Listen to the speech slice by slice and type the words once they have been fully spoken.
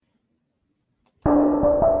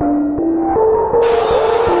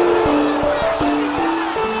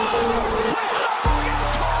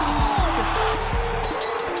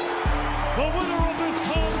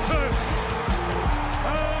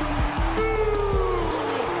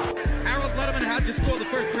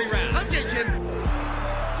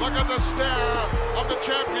stare of the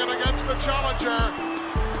champion against the challenger.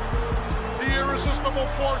 The irresistible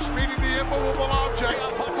force meeting the immovable object.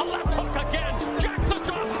 Puts a left hook again. Jackson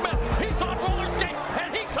John Smith. He's on roller skates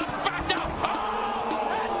and he comes back down.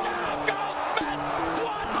 Oh, and down goes Smith.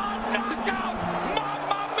 What a knockout.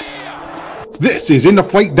 Mamma mia. This is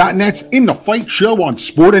InTheFight.net's In the Fight show on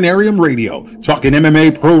Sportinarium Radio, talking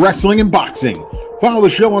MMA, pro wrestling, and boxing. Follow the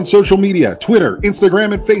show on social media, Twitter,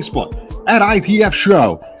 Instagram, and Facebook at ITF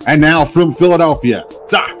Show. And now from Philadelphia,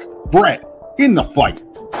 Doc, Brett, In the Fight.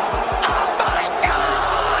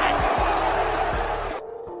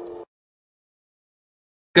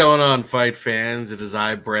 What's going on, fight fans? It is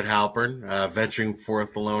I, Brett Halpern, venturing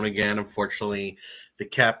forth alone again. Unfortunately, the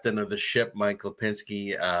captain of the ship, Mike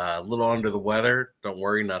Lipinski, a little under the weather. Don't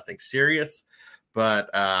worry, nothing serious.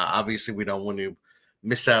 But obviously, we don't want to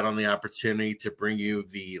miss out on the opportunity to bring you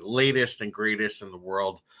the latest and greatest in the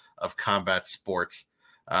world of combat sports.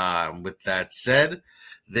 With that said,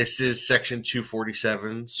 this is Section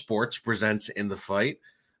 247 Sports presents In the Fight.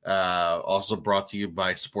 Also brought to you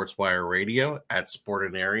by SportsWire Radio at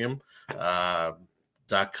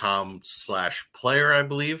sportinarium.com/player, I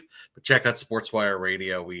believe. But check out SportsWire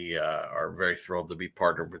Radio. We are very thrilled to be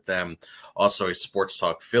partnered with them. Also a Sports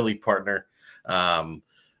Talk Philly partner.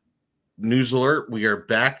 News alert, we are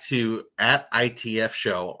back to at ITF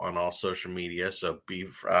Show on all social media. So be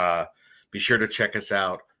sure to check us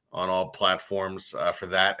out on all platforms for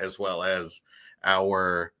that, as well as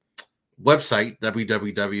our website,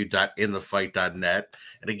 www.inthefight.net.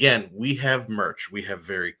 And again, we have merch. We have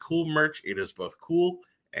very cool merch. It is both cool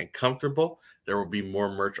and comfortable. There will be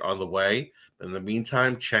more merch on the way. In the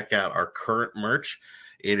meantime, check out our current merch.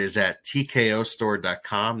 It is at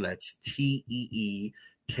tkostore.com. That's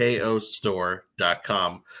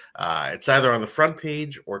TEEKOstore.com. It's either on the front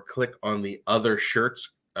page or click on the other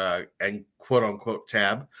shirts and quote unquote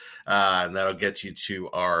tab. And that'll get you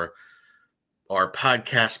to our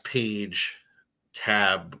podcast page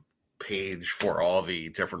tab page for all the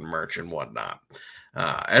different merch and whatnot.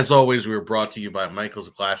 As always, we were brought to you by Michael's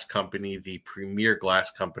Glass Company, the premier glass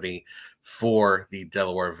company for the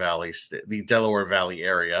Delaware Valley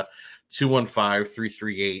area.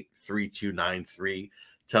 215-338-3293.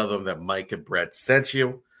 Tell them that Mike and Brett sent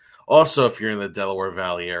you. Also, if you're in the Delaware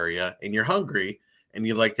Valley area and you're hungry and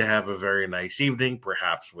you'd like to have a very nice evening,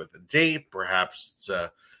 perhaps with a date, perhaps it's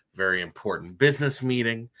a very important business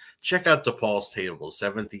meeting, check out DePaul's Table,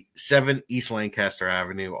 7 East Lancaster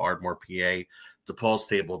Avenue, Ardmore, PA,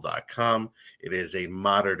 DePaul'stable.com. It is a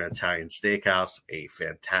modern Italian steakhouse, a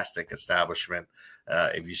fantastic establishment.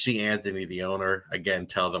 If you see Anthony, the owner, again,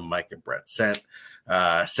 tell them Mike and Brett sent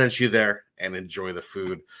you there, and enjoy the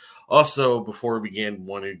food. Also, before we begin,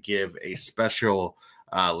 want to give a special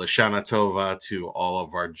Lashana Tova to all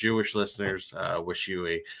of our Jewish listeners. Wish you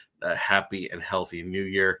a happy and healthy New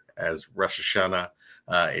Year, as Rosh Hashanah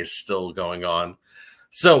is still going on.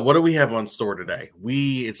 So, what do we have on store today?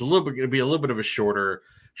 It's going to be a little bit of a shorter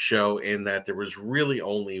show in that there was really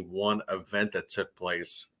only one event that took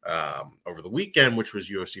place over the weekend, which was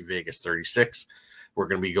UFC Vegas 36. We're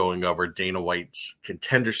going to be going over Dana White's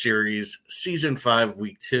Contender Series, Season 5,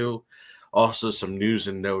 Week 2. Also, some news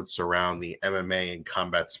and notes around the MMA and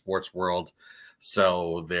combat sports world.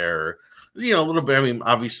 So they're, a little bit,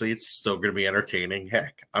 obviously it's still going to be entertaining.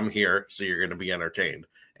 Heck, I'm here, so you're going to be entertained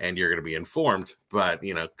and you're going to be informed, but,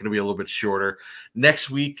 going to be a little bit shorter. Next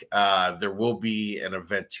week, there will be an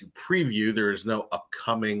event to preview. There is no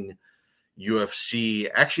upcoming UFC.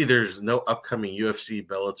 Actually, there's no upcoming UFC,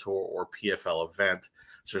 Bellator, or PFL event,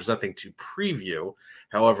 so there's nothing to preview.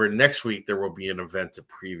 However, next week there will be an event to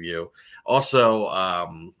preview. Also, I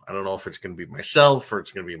don't know if it's going to be myself or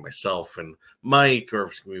it's going to be myself and Mike, or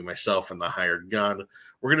if it's going to be myself and the hired gun.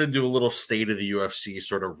 We're going to do a little state of the UFC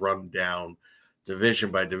sort of rundown, division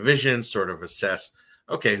by division, sort of assess,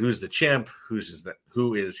 okay, who's the champ, who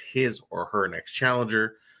is his or her next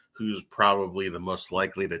challenger, who's probably the most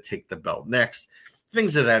likely to take the belt next,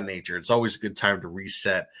 things of that nature. It's always a good time to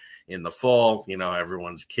reset in the fall.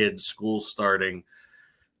 Everyone's kids, school starting.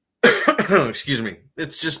 Excuse me.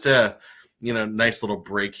 It's just a, nice little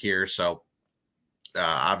break here. So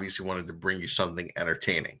obviously wanted to bring you something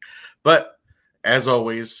entertaining. But as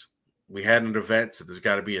always, we had an event, so there's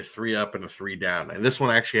got to be a 3 up and a 3 down. And this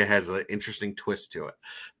one actually has an interesting twist to it.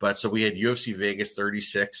 But so we had UFC Vegas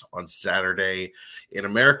 36 on Saturday. In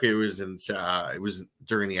America, it was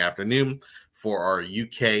during the afternoon. For our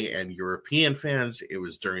UK and European fans, it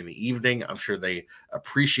was during the evening. I'm sure they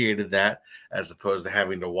appreciated that, as opposed to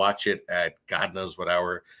having to watch it at God knows what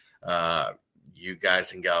hour you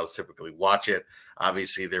guys and gals typically watch it.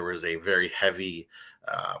 Obviously, there was a very heavy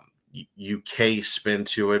UK spin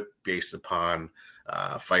to it based upon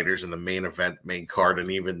fighters in the main event, main card,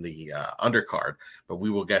 and even the undercard. But we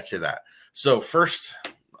will get to that. So first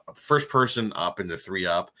person up in the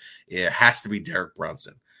 3-up, it has to be Derek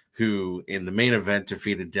Brunson, who in the main event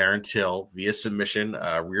defeated Darren Till via submission,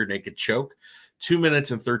 rear naked choke, 2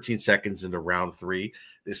 minutes and 13 seconds into round 3.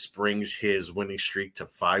 This brings his winning streak to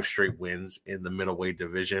 5 straight wins in the middleweight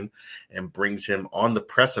division and brings him on the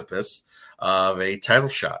precipice of a title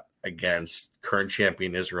shot against current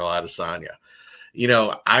champion Israel Adesanya.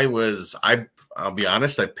 I'll be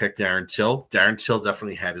honest, I picked Darren Till. Darren Till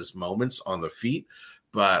definitely had his moments on the feet,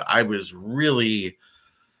 but I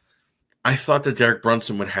thought that Derek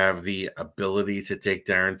Brunson would have the ability to take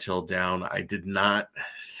Darren Till down. I did not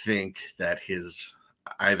think that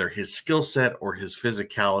either his skill set or his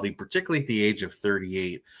physicality, particularly at the age of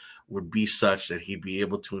 38, would be such that he'd be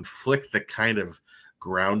able to inflict the kind of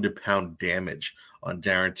ground and pound damage on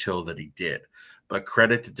Darren Till that he did. But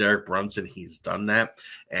credit to Derek Brunson, he's done that.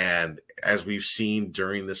 And as we've seen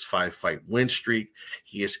during this 5-fight win streak,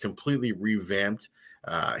 he has completely revamped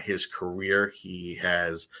his career. He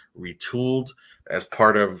has retooled as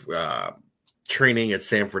part of training at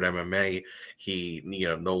Sanford MMA. He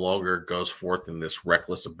no longer goes forth in this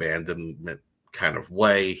reckless abandonment kind of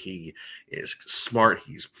way. He is smart.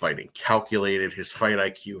 He's fighting calculated. His fight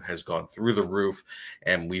IQ has gone through the roof,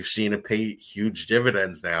 and we've seen it pay huge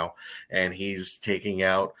dividends now. And he's taking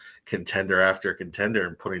out contender after contender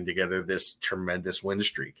and putting together this tremendous win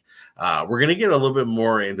streak. We're going to get a little bit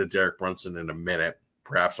more into Derek Brunson in a minute.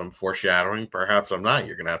 Perhaps I'm foreshadowing. Perhaps I'm not.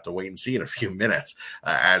 You're going to have to wait and see in a few minutes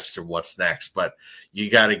as to what's next. But you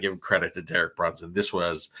got to give credit to Derek Brunson. This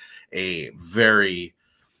was a very,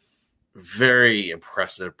 very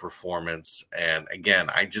impressive performance. And again,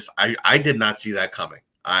 I did not see that coming.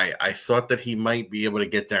 I thought that he might be able to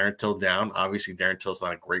get Darren Till down. Obviously, Darren Till's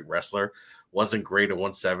not a great wrestler. Wasn't great at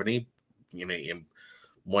 170. In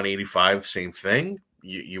 185, same thing,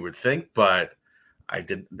 you would think. But I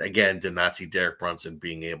did not see Derek Brunson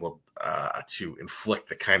being able to inflict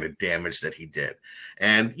the kind of damage that he did.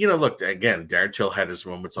 And, look, again, Darren Till had his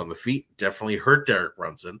moments on the feet, definitely hurt Derek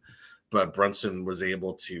Brunson, but Brunson was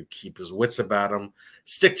able to keep his wits about him,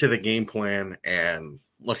 stick to the game plan, and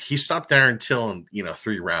look, he stopped Darren Till in,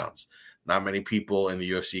 3 rounds. Not many people in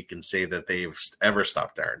the UFC can say that they've ever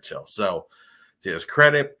stopped Darren Till. So to his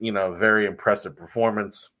credit, very impressive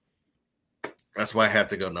performance. That's why I had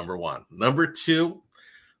to go number 1. Number 2,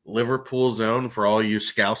 Liverpool zone for all you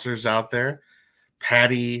Scousers out there.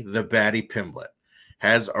 Paddy the Baddy Pimblett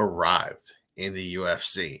has arrived in the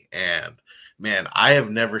UFC. And, man, I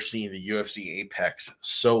have never seen the UFC Apex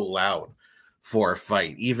so loud for a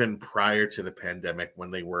fight, even prior to the pandemic when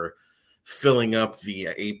they were filling up the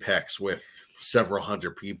Apex with several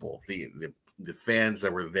hundred people. The fans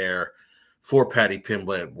that were there for Paddy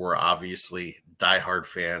Pimblett were obviously diehard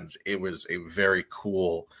fans. It was a very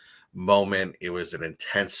cool moment. It was an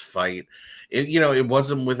intense fight. It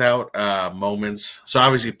wasn't without moments. So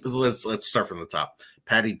obviously, let's start from the top.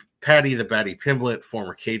 Paddy the Baddy Pimblett,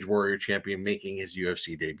 former Cage Warrior champion, making his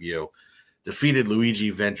UFC debut, defeated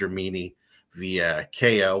Luigi Vendramini via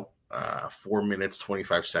KO, 4 minutes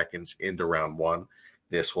 25 seconds into round 1.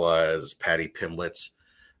 This was Paddy Pimblett's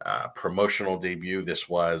promotional debut. This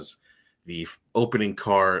was the opening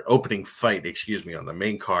fight, on the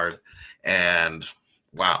main card. And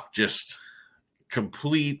wow, just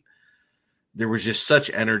complete. There was just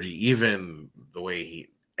such energy, even the way he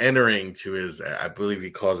entering to his, I believe he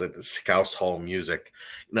calls it the Scouse Hall music.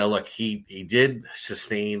 Look, he did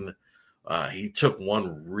sustain. He took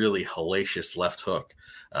one really hellacious left hook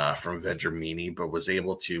from Vendramini, but was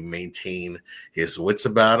able to maintain his wits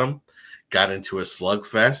about him. Got into a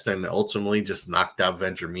slugfest and ultimately just knocked out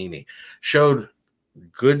Vendramini. Showed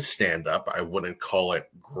good stand-up. I wouldn't call it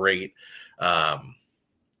great.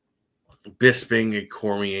 Bisping and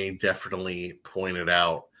Cormier definitely pointed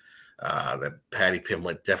out that Paddy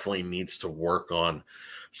Pimblett definitely needs to work on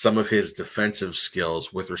some of his defensive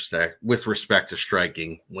skills with respect to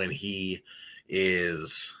striking. When he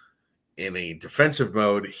is in a defensive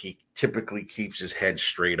mode, he typically keeps his head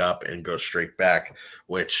straight up and goes straight back,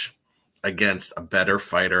 which against a better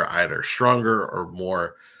fighter, either stronger or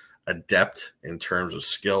more adept in terms of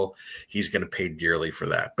skill, he's going to pay dearly for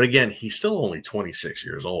that. But again, he's still only 26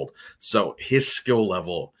 years old. So his skill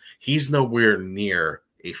level, he's nowhere near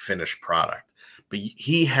a finished product. But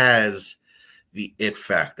he has the it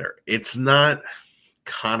factor. It's not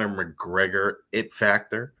Conor McGregor it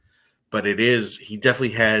factor, but it is, he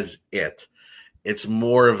definitely has it. It's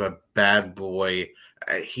more of a bad boy.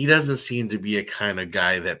 He doesn't seem to be a kind of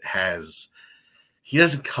guy that he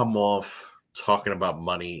doesn't come off talking about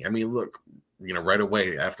money. I mean, look, right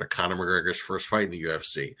away after Conor McGregor's first fight in the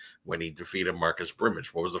UFC, when he defeated Marcus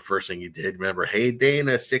Brimage, what was the first thing he did? Remember, hey,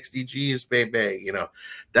 Dana, 60 G's, baby.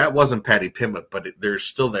 That wasn't Paddy Pimblett, but there's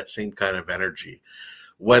still that same kind of energy.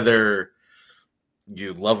 Whether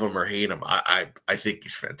you love him or hate him, I think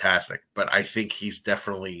he's fantastic. But I think he's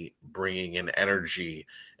definitely bringing an energy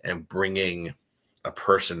and bringing a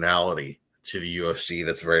personality to the UFC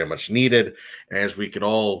that's very much needed. And as we could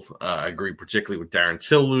all agree, particularly with Darren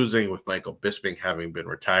Till losing, with Michael Bisping having been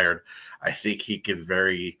retired, I think he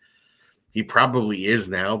probably is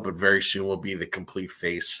now, but very soon will be the complete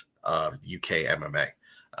face of UK MMA.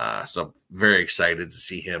 So very excited to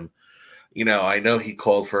see him. I know he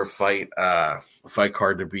called for a fight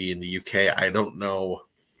card to be in the UK. I don't know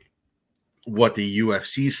what the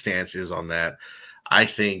UFC stance is on that. I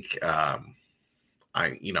think,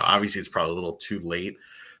 obviously it's probably a little too late,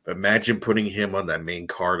 but imagine putting him on that main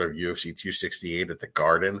card of UFC 268 at the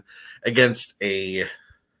Garden against a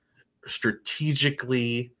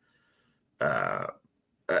strategically,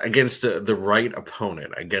 against the right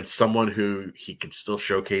opponent, against someone who he could still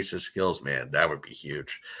showcase his skills. Man, that would be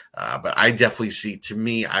huge. But I definitely see, to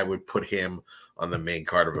me, I would put him on the main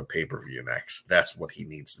card of a pay-per-view next. That's what he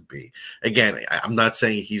needs to be. Again, I'm not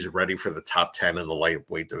saying he's ready for the top 10 in the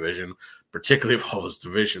lightweight division, particularly of all those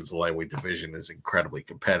divisions. The lightweight division is incredibly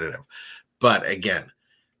competitive. But again,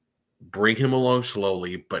 bring him along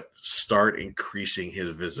slowly, but start increasing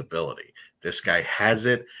his visibility. This guy has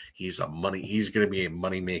it. He's going to be a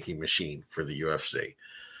money-making machine for the UFC.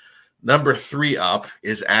 Number 3 up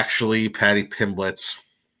is actually Paddy Pimblett's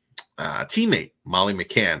teammate, Molly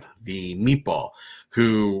McCann, the meatball,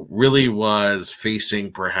 who really was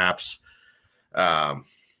facing perhaps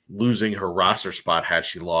losing her roster spot had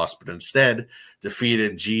she lost, but instead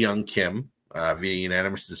defeated Ji Young Kim via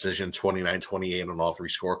unanimous decision, 29-28 on all 3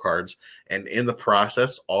 scorecards, and in the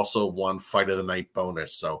process also won Fight of the Night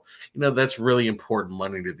bonus. So, that's really important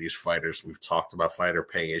money to these fighters. We've talked about fighter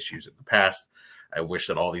pay issues in the past. I wish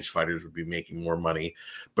that all these fighters would be making more money,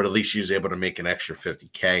 but at least she was able to make an extra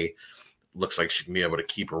 $50K. Looks like she can be able to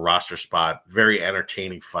keep a roster spot. Very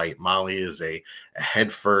entertaining fight. Molly is a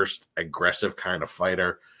head-first, aggressive kind of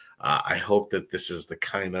fighter. I hope that this is the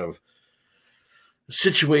kind of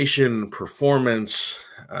situation performance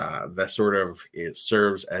that sort of it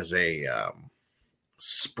serves as a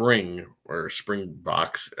spring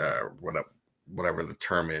box, whatever the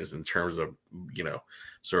term is, in terms of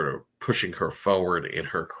sort of pushing her forward in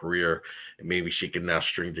her career, and maybe she can now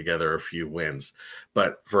string together a few wins.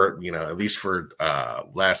 But for at least for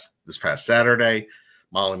this past Saturday,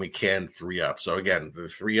 Molly McCann 3 up. So again, the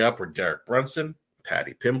 3 up were Derek Brunson,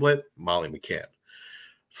 Paddy Pimblett, Molly McCann.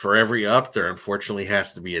 For every up, there unfortunately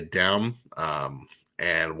has to be a down.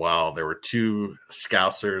 And while there were 2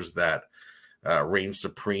 Scousers that reigned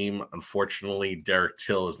supreme, unfortunately, Derek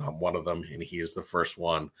Till is not one of them, and he is the first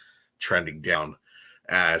one trending down.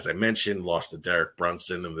 As I mentioned, lost to Derek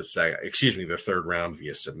Brunson in the 3rd round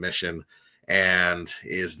via submission, and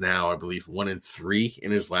is now, I believe, 1-3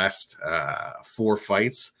 in his last 4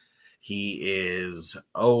 fights. He is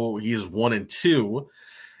 1-2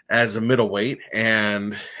 as a middleweight,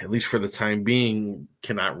 and at least for the time being,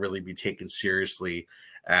 cannot really be taken seriously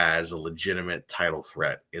as a legitimate title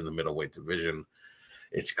threat in the middleweight division.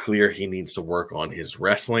 It's clear he needs to work on his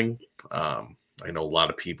wrestling. I know a lot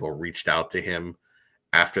of people reached out to him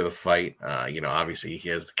after the fight. Obviously he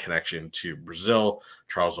has the connection to Brazil.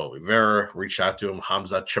 Charles Oliveira reached out to him.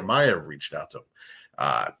 Hamza Chimaev reached out to him.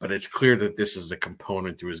 But it's clear that this is a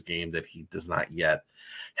component to his game that he does not yet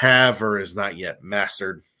have or is not yet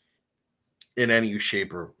mastered in any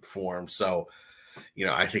shape or form. So,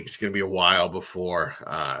 I think it's going to be a while before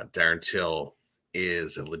Darren Till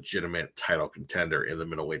is a legitimate title contender in the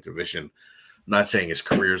middleweight division. I'm not saying his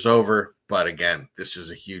career's over, but again, this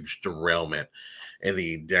is a huge derailment in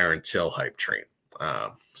the Darren Till hype train.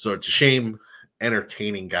 So it's a shame.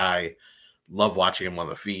 Entertaining guy. Love watching him on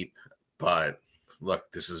the feet. But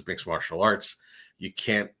look, this is mixed martial arts. You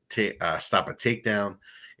can't stop a takedown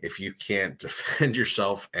if you can't defend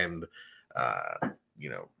yourself and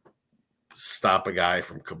stop a guy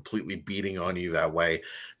from completely beating on you that way.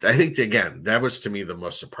 I think, again, that was to me the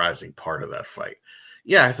most surprising part of that fight.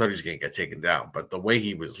 Yeah, I thought he was going to get taken down, but the way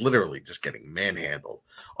he was literally just getting manhandled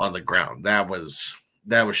on the ground, that was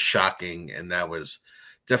shocking, and that was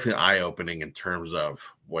definitely eye-opening in terms of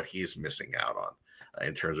what he's missing out on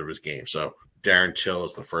in terms of his game. So Darren Till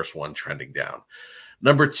is the first one trending down.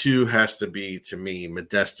 Number 2 has to be, to me,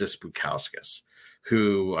 Modestas Bukauskas,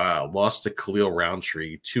 who lost to Khalil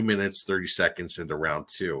Roundtree 2 minutes, 30 seconds into round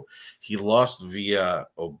 2. He lost via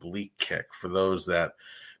oblique kick. For those that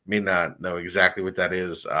may not know exactly what that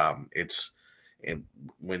is. It's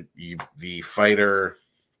when the fighter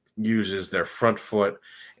uses their front foot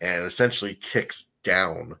and essentially kicks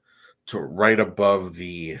down to right above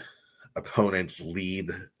the opponent's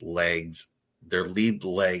their lead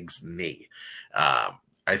leg's knee.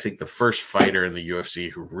 I think the first fighter in the UFC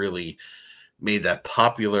who really made that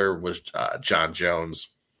popular was John Jones.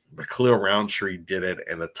 But Khalil Roundtree did it,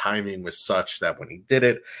 and the timing was such that when he did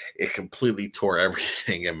it, it completely tore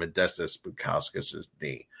everything in Modestas Bukauskas'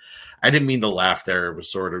 knee. I didn't mean to laugh there. It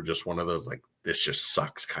was sort of just one of those, like, this just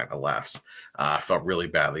sucks kind of laughs. I felt really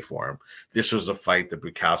badly for him. This was a fight that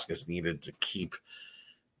Bukauskas needed to keep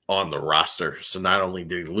on the roster. So not only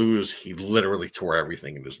did he lose, he literally tore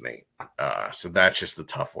everything in his knee. So that's just a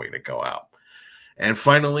tough way to go out. And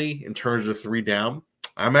finally, in terms of 3 down,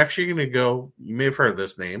 I'm actually going to go, you may have heard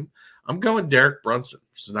this name, I'm going Derek Brunson.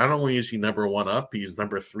 So not only is he number 1 up, he's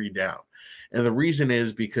number 3 down. And the reason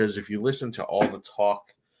is because if you listen to all the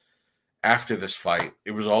talk after this fight,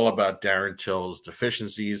 it was all about Darren Till's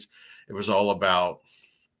deficiencies. It was all about,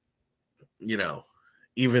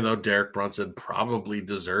 even though Derek Brunson probably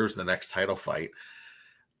deserves the next title fight,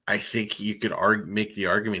 I think you could make the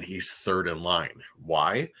argument he's 3rd in line.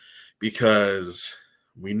 Why? Because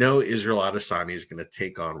we know Israel Adesanya is going to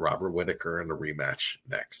take on Robert Whittaker in a rematch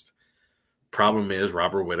next. Problem is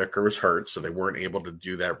Robert Whittaker was hurt, so they weren't able to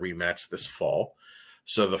do that rematch this fall.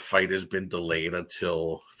 So the fight has been delayed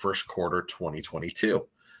until first quarter 2022. A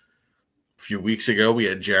few weeks ago, we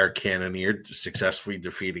had Jared Cannonier successfully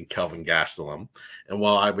defeating Kelvin Gastelum. And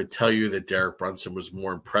while I would tell you that Derek Brunson was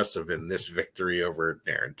more impressive in this victory over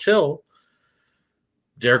Darren Till,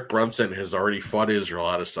 Derek Brunson has already fought Israel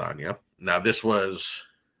Adesanya. Now, this was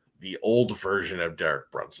the old version of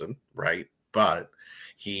Derek Brunson, right? But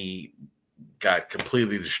he got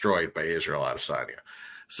completely destroyed by Israel Adesanya.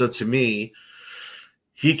 So to me,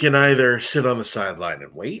 he can either sit on the sideline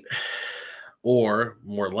and wait, or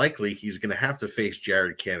more likely, he's going to have to face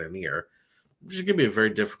Jared Cannonier, which is going to be a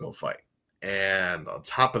very difficult fight. And on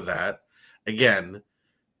top of that, again,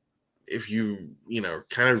 if you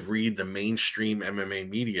kind of read the mainstream MMA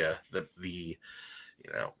media, that the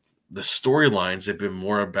storylines have been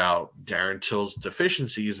more about Darren Till's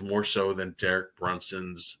deficiencies more so than Derek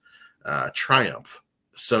Brunson's triumph.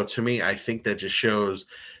 So to me, I think that just shows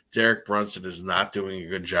Derek Brunson is not doing a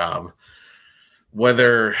good job,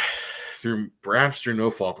 whether perhaps through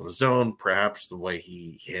no fault of his own, perhaps the way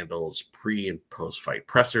he handles pre and post fight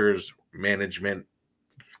pressers, management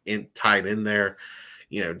tied in there,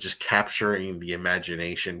 just capturing the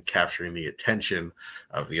imagination, capturing the attention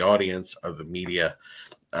of the audience, of the media.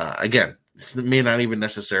 Again, this may not even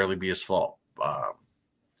necessarily be his fault.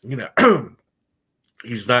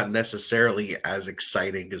 He's not necessarily as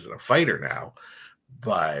exciting as a fighter now,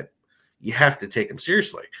 but you have to take him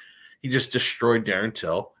seriously. He just destroyed Darren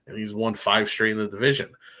Till, and he's won 5 straight in the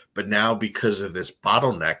division. But now, because of this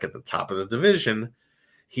bottleneck at the top of the division,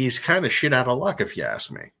 he's kind of shit out of luck, if you ask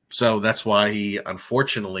me. So that's why he,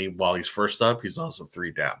 unfortunately, while he's first up, he's also 3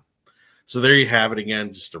 down. So there you have it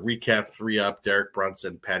again. Just to recap, 3 up, Derek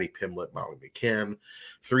Brunson, Patty Pimblett, Molly McCann.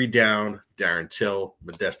 3 down, Darren Till,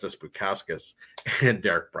 Modestas Bukauskas, and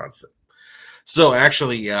Derek Brunson. So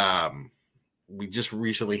actually, we just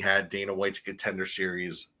recently had Dana White's Contender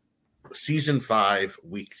Series Season 5,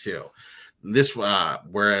 Week 2. This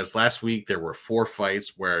whereas last week there were 4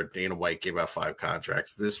 fights where Dana White gave out 5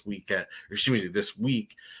 contracts. This week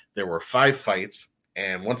there were 5 fights,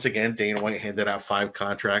 and once again Dana White handed out 5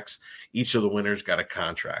 contracts. Each of the winners got a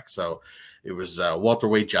contract. So it was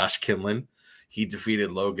welterweight Josh Kinlan. He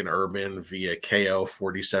defeated Logan Urban via KO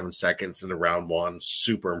 47 seconds in the round 1.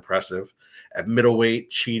 Super impressive. At middleweight,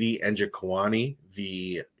 Chidi Njokuani,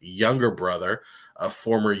 the younger brother of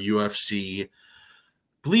former UFC, I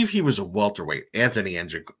believe he was a welterweight, Anthony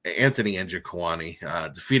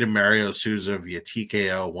Njokuani, defeated Mario Souza via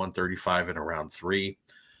TKO 135 in round 3.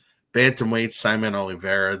 Bantamweight, Simon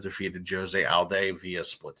Oliveira defeated Jose Alde via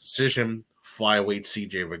split decision. Flyweight,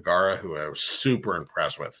 CJ Vergara, who I was super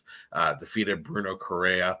impressed with, defeated Bruno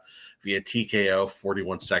Correa via TKO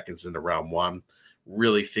 41 seconds into round 1.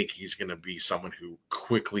 Really think he's going to be someone who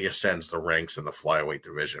quickly ascends the ranks in the flyweight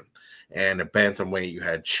division. And at bantamweight, you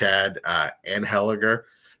had Chad Anheliger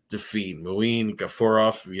defeat Muin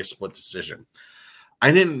Gafurov via split decision.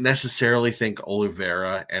 I didn't necessarily think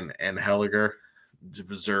Oliveira and Anheliger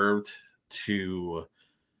deserved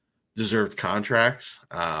contracts,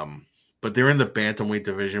 but they're in the bantamweight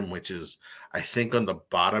division, which is, I think, on the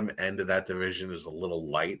bottom end of that division is a little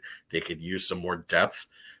light. They could use some more depth.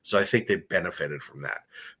 So I think they benefited from that.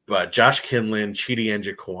 But Josh Kinlan, Chidi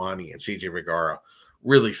Njokuani, and CJ Vergara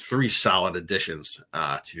really 3 solid additions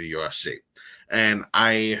to the UFC. And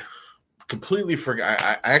I completely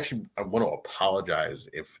forgot. I want to apologize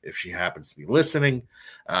if she happens to be listening.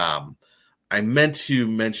 I meant to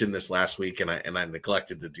mention this last week, and I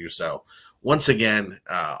neglected to do so. Once again,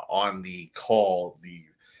 on the call, the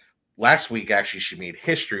last week actually she made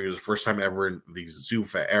history. It was the first time ever in the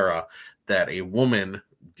Zuffa era that a woman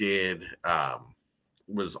did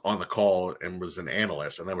was on the call and was an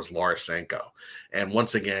analyst, and that was Laura Sanko. And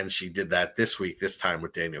once again, she did that this week, this time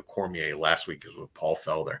with Daniel Cormier. Last week was with Paul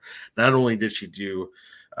Felder. Not only did she do,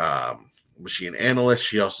 was she an analyst,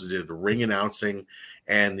 she also did the ring announcing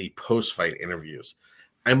and the post-fight interviews.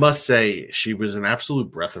 I must say, she was an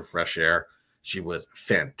absolute breath of fresh air. She was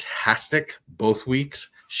fantastic both weeks.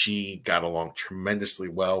 She got along tremendously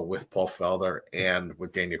well with Paul Felder and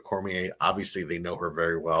with Daniel Cormier. Obviously, they know her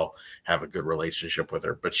very well, have a good relationship with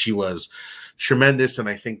her, but she was tremendous. And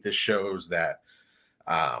I think this shows that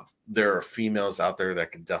there are females out there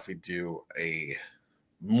that can definitely do a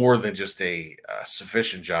more than just a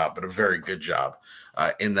sufficient job, but a very good job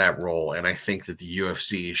in that role. And I think that the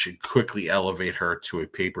UFC should quickly elevate her to a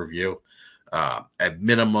pay-per-view, at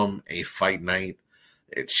minimum, a fight night.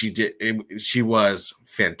 She was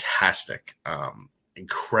fantastic,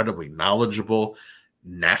 incredibly knowledgeable,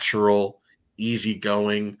 natural,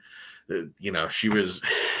 easygoing. She was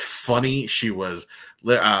funny. She was,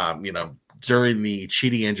 during the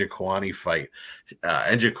Chidi Njokuani fight,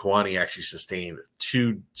 Njokuani actually sustained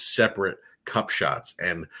 2 separate cup shots,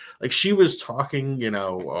 and like she was talking,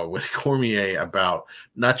 with Cormier about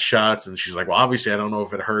nut shots, and she's like, "Well, obviously, I don't know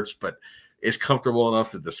if it hurts, but is comfortable enough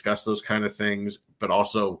to discuss those kind of things," but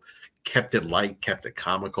also kept it light, kept it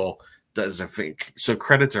comical. Doesn't think so.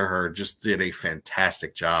 Credit to her, just did a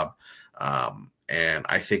fantastic job. And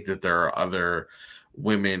I think that there are other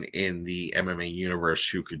women in the MMA universe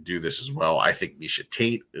who could do this as well. I think Misha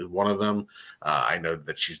Tate is one of them. I know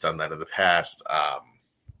that she's done that in the past.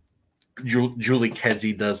 Julie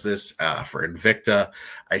Kedzie does this for Invicta.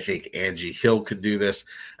 I think Angie Hill could do this.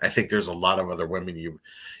 I think there's a lot of other women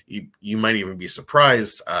you might even be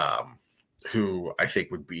surprised who I think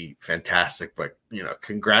would be fantastic. But,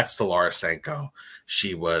 congrats to Laura Sanko.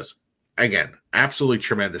 She was, again, absolutely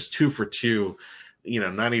tremendous. 2 for 2.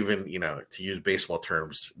 Not even, to use baseball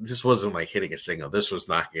terms, this wasn't like hitting a single. This was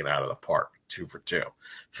knocking it out of the park. 2 for 2.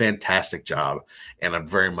 Fantastic job. And I'm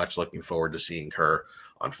very much looking forward to seeing her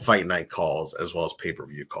on fight night calls as well as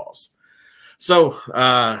pay-per-view calls. So,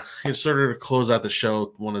 sort of to close out the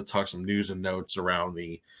show, want to talk some news and notes around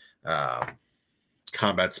the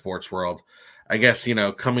combat sports world. I guess,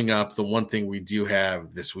 coming up, the one thing we do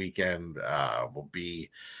have this weekend will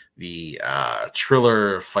be the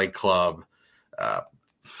Triller Fight Club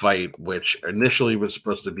fight, which initially was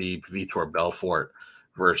supposed to be Vitor Belfort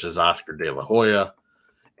versus Oscar De La Hoya.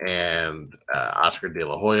 And Oscar De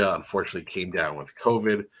La Hoya unfortunately came down with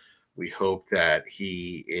COVID. We hope that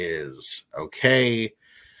he is okay.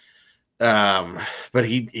 But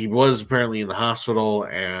he was apparently in the hospital,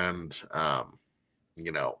 and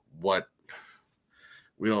what,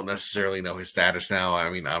 we don't necessarily know his status now. I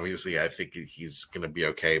mean, obviously, I think he's going to be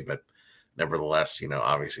okay, but nevertheless,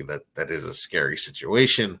 obviously that is a scary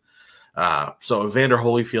situation. So Evander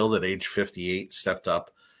Holyfield at age 58 stepped up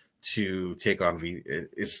to take on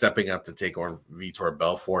is stepping up to take on Vitor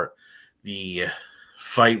Belfort. The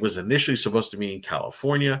fight was initially supposed to be in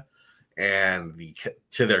California, and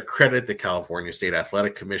to their credit, the California State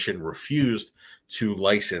Athletic Commission refused to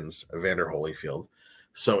license Evander Holyfield.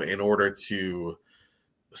 So in order to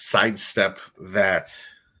sidestep that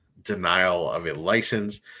denial of a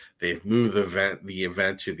license, they've moved the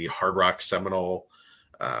event to the Hard Rock Seminole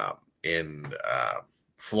in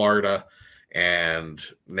Florida. And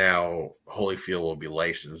now Holyfield will be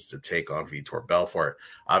licensed to take on Vitor Belfort.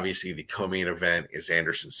 Obviously, the co-main event is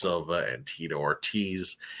Anderson Silva and Tito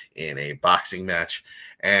Ortiz in a boxing match.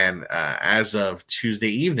 And as of Tuesday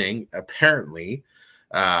evening, apparently,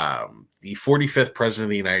 the 45th president of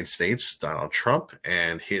the United States, Donald Trump,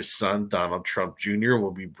 and his son, Donald Trump Jr.,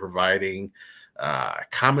 will be providing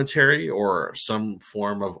commentary or some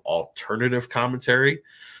form of alternative commentary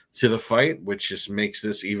to the fight, which just makes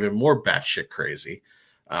this even more batshit crazy.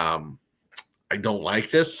 I don't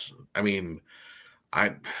like this. I mean,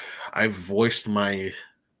 I've voiced my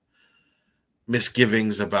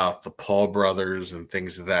misgivings about the Paul brothers and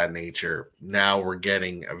things of that nature. Now we're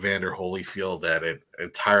getting Evander Holyfield at an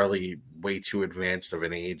entirely way too advanced of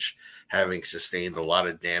an age, having sustained a lot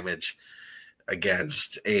of damage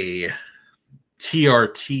against a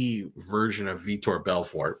TRT version of Vitor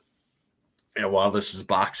Belfort. And while this is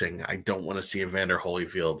boxing, I don't want to see Evander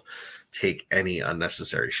Holyfield take any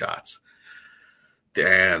unnecessary shots.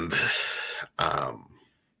 And,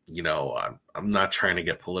 I'm not trying to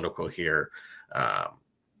get political here,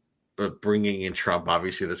 but bringing in Trump,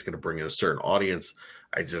 obviously, that's going to bring in a certain audience.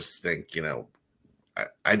 I just think,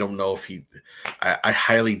 I don't know if I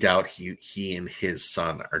highly doubt he and his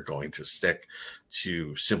son are going to stick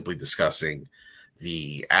to simply discussing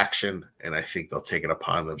the action. And I think they'll take it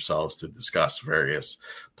upon themselves to discuss various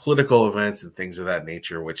political events and things of that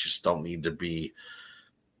nature, which just don't need to be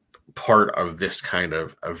part of this kind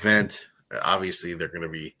of event. Obviously, they're going to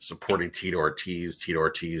be supporting Tito Ortiz. Tito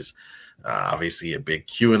Ortiz, obviously a big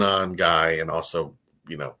QAnon guy, and also,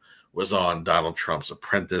 was on Donald Trump's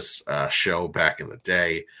Apprentice show back in the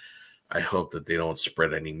day. I hope that they don't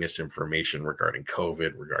spread any misinformation regarding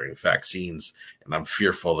COVID, regarding vaccines, and I'm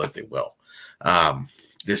fearful that they will.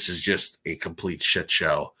 This is just a complete shit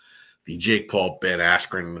show. The Jake Paul, Ben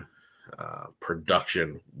Askren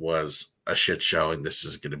production was a shit show, and this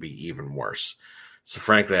is going to be even worse. So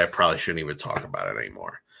frankly, I probably shouldn't even talk about it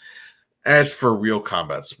anymore. As for real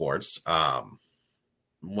combat sports,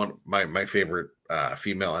 one my favorite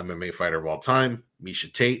female MMA fighter of all time,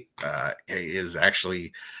 Miesha Tate, is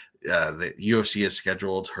actually the UFC has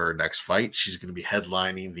scheduled her next fight. She's going to be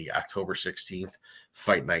headlining the October 16th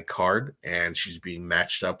fight night card, and she's being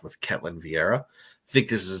matched up with Ketlin Vieira. I think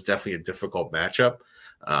this is definitely a difficult matchup,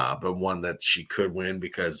 but one that she could win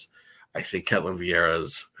because I think Ketlin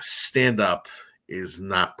Vieira's stand-up is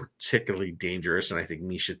not particularly dangerous, and I think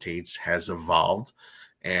Miesha Tate's has evolved,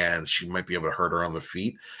 and she might be able to hurt her on the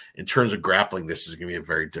feet. In terms of grappling, this is going to be a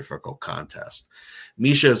very difficult contest.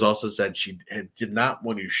 Miesha has also said she did not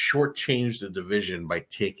want to shortchange the division by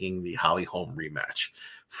taking the Holly Holm rematch.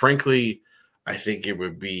 Frankly, I think it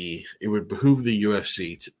would behoove the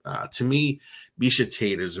UFC. To me, Miesha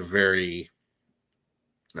Tate is a very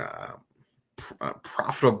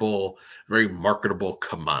profitable, very marketable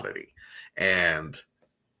commodity. And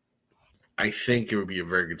I think it would be a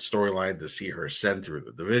very good storyline to see her ascend through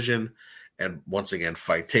the division and once again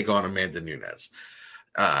take on Amanda Nunes.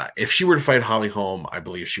 If she were to fight Holly Holm, I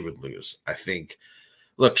believe she would lose. I think,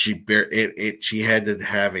 look, she had to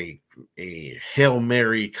have a Hail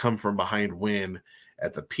Mary come from behind win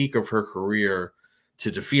at the peak of her career to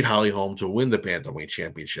defeat Holly Holm to win the Bantamweight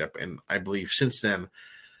Championship. And I believe since then,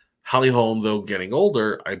 Holly Holm, though getting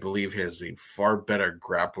older, I believe has a far better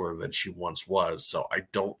grappler than she once was. So I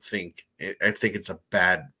think it's a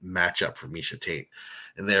bad matchup for Miesha Tate.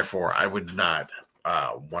 And therefore, I would not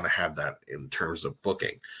want to have that in terms of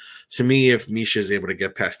booking. To me, if Miesha is able to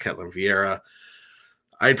get past Ketlin Vieira,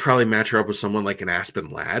 I'd probably match her up with someone like an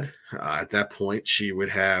Aspen Ladd. At that point, she would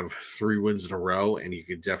have 3 wins in a row, and you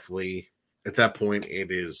could definitely, at that point,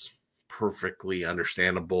 it is perfectly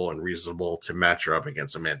understandable and reasonable to match her up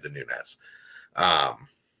against Amanda Nunes.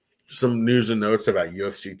 Some news and notes about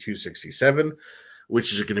UFC 267,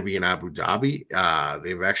 which is going to be in Abu Dhabi.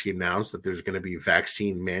 They've actually announced that there's going to be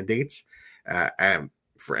vaccine mandates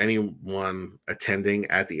for anyone attending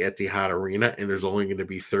at the Etihad Arena, and there's only going to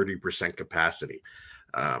be 30% capacity.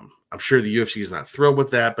 I'm sure the UFC is not thrilled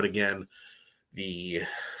with that, but again, the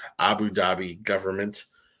Abu Dhabi government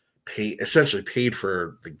essentially paid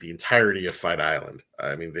for the entirety of Fight Island.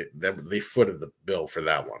 I mean, they footed the bill for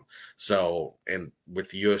that one. So, and with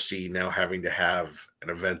the UFC now having to have an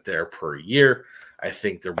event there per year, I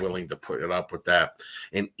think they're willing to put it up with that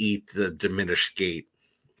and eat the diminished gate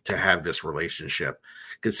to have this relationship,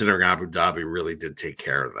 considering Abu Dhabi really did take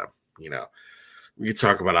care of them. We could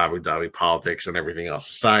talk about Abu Dhabi politics and everything else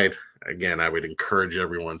aside. Again, I would encourage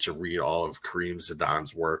everyone to read all of Kareem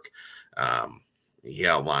Zidane's work. He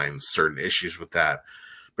outlines certain issues with that.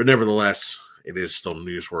 But nevertheless, it is still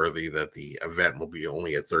newsworthy that the event will be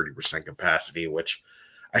only at 30% capacity, which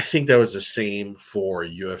I think that was the same for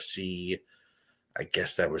UFC. I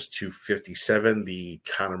guess that was 257, the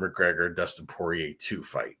Conor McGregor, Dustin Poirier 2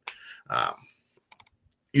 fight.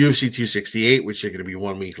 UFC 268, which is going to be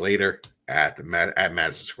 1 week later at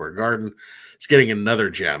Madison Square Garden. It's getting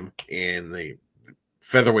another gem in the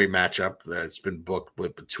featherweight matchup that's been booked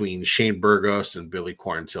between Shane Burgos and Billy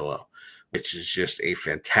Quarantillo, which is just a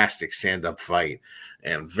fantastic stand-up fight,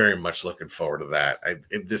 and very much looking forward to that.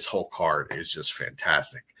 This whole card is just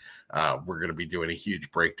fantastic. We're going to be doing a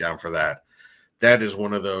huge breakdown for that. That is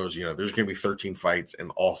one of those, there's going to be 13 fights,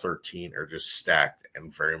 and all 13 are just stacked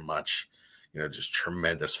and very much, just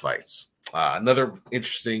tremendous fights. Another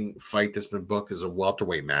interesting fight that's been booked is a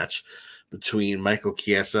welterweight match between Michael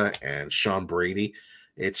Chiesa and Sean Brady.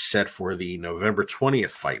 It's set for the November 20th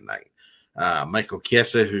fight night. Michael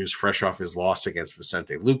Chiesa, who's fresh off his loss against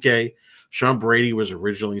Vicente Luque. Sean Brady was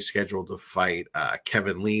originally scheduled to fight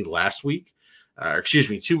Kevin Lee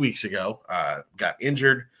 2 weeks ago. Got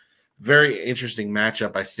injured. Very interesting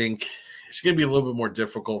matchup. I think it's going to be a little bit more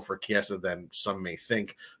difficult for Chiesa than some may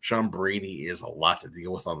think. Sean Brady is a lot to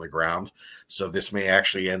deal with on the ground, so this may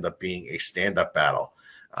actually end up being a stand-up battle.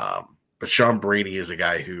 But Sean Brady is a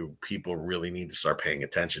guy who people really need to start paying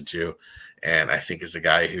attention to, and I think is a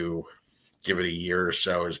guy who, give it a year or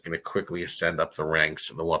so, is going to quickly ascend up the ranks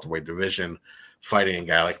in the welterweight division. Fighting a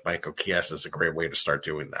guy like Michael Chiesa is a great way to start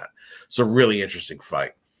doing that. So really interesting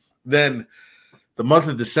fight. Then the month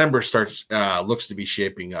of December looks to be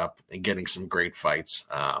shaping up and getting some great fights.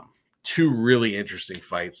 Two really interesting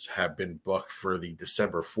fights have been booked for the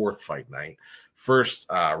December 4th fight night. First,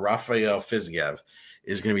 Rafael Fiziev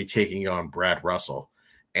is going to be taking on Brad Russell,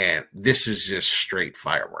 and this is just straight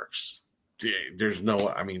fireworks.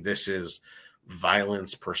 This is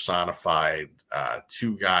violence personified.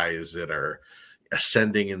 Two guys that are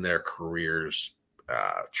ascending in their careers,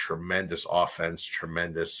 tremendous offense,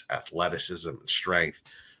 tremendous athleticism and strength.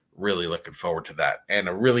 Really looking forward to that. And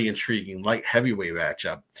a really intriguing light heavyweight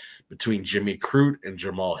matchup between Jimmy Crute and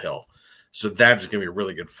Jamal Hill. So that's going to be a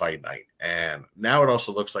really good fight night. And now it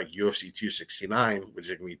also looks like UFC 269, which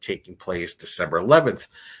is going to be taking place December 11th,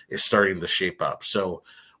 is starting to shape up. So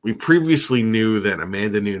we previously knew that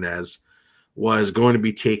Amanda Nunes was going to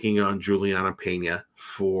be taking on Juliana Pena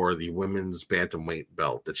for the women's bantamweight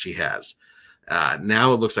belt that she has.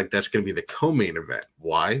 Now it looks like that's going to be the co-main event.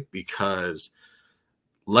 Why? Because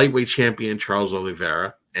lightweight champion Charles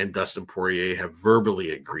Oliveira and Dustin Poirier have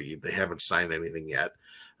verbally agreed, they haven't signed anything yet,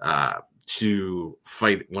 to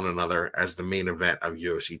fight one another as the main event of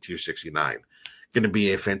UFC 269. Going to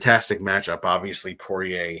be a fantastic matchup. Obviously,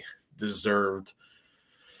 Poirier deserved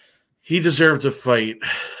to fight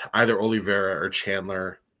either Oliveira or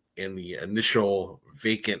Chandler in the initial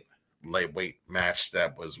vacant lightweight match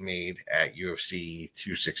that was made at UFC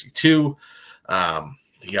 262.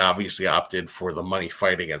 He obviously opted for the money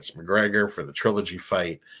fight against McGregor for the trilogy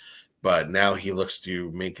fight, but now he looks to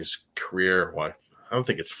make his career, well, I don't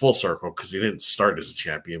think it's full circle because he didn't start as a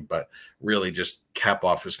champion, but really just cap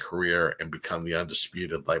off his career and become the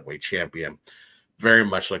undisputed lightweight champion. Very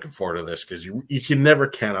much looking forward to this because you can never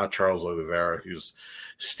count out Charles Oliveira, whose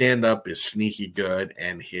stand-up is sneaky good,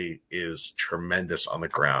 and he is tremendous on the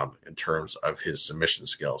ground in terms of his submission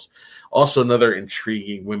skills. Also, another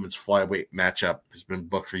intriguing women's flyweight matchup has been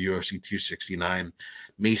booked for UFC 269.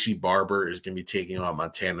 Macy Barber is going to be taking on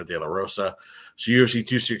Montana De La Rosa. So UFC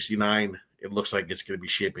 269, it looks like it's going to be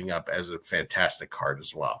shaping up as a fantastic card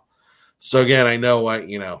as well. So again, I know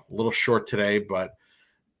a little short today, but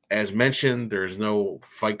as mentioned, there's no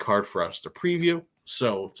fight card for us to preview,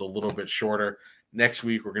 so it's a little bit shorter. Next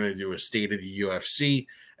week, we're going to do a state of the UFC,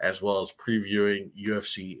 as well as previewing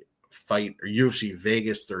UFC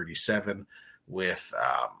Vegas 37 with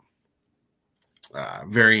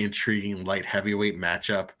very intriguing light heavyweight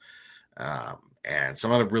matchup and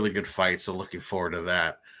some other really good fights. So looking forward to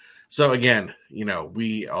that. So again,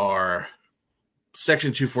 we are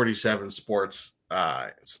Section 247 Sports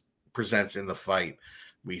presents In the Fight.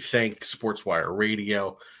 We thank SportsWire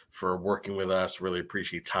Radio for working with us. Really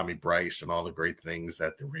appreciate Tommy Bryce and all the great things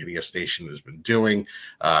that the radio station has been doing.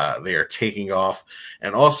 They are taking off.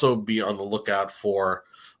 And also be on the lookout for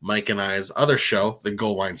Mike and I's other show, The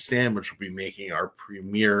Goal Line Stand, which will be making our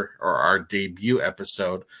premiere or our debut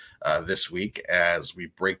episode this week as we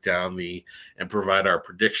break down and provide our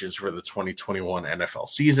predictions for the 2021 NFL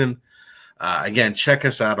season. Again, check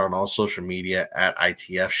us out on all social media at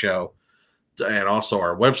ITF Show. And also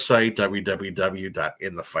our website,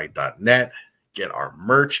 www.inthefight.net. Get our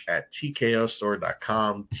merch at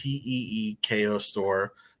teekostore.com,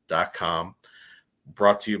 teekostore.com.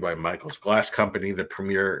 Brought to you by Michael's Glass Company, the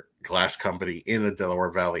premier glass company in the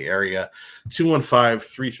Delaware Valley area.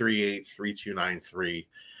 215-338-3293.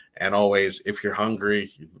 And always, if you're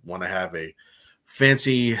hungry, you want to have a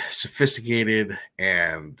fancy, sophisticated,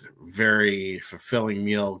 and very fulfilling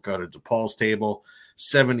meal, go to DePaul's Table,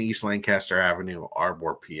 7 East Lancaster Avenue,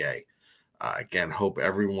 Arbor, PA. Again, hope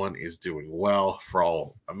everyone is doing well. For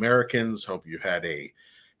all Americans, hope you had a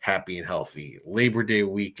happy and healthy Labor Day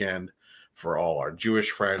weekend. For all our Jewish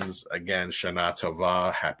friends, again, Shana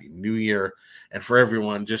Tova, Happy New Year. And for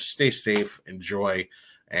everyone, just stay safe, enjoy,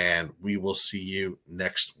 and we will see you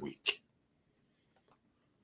next week.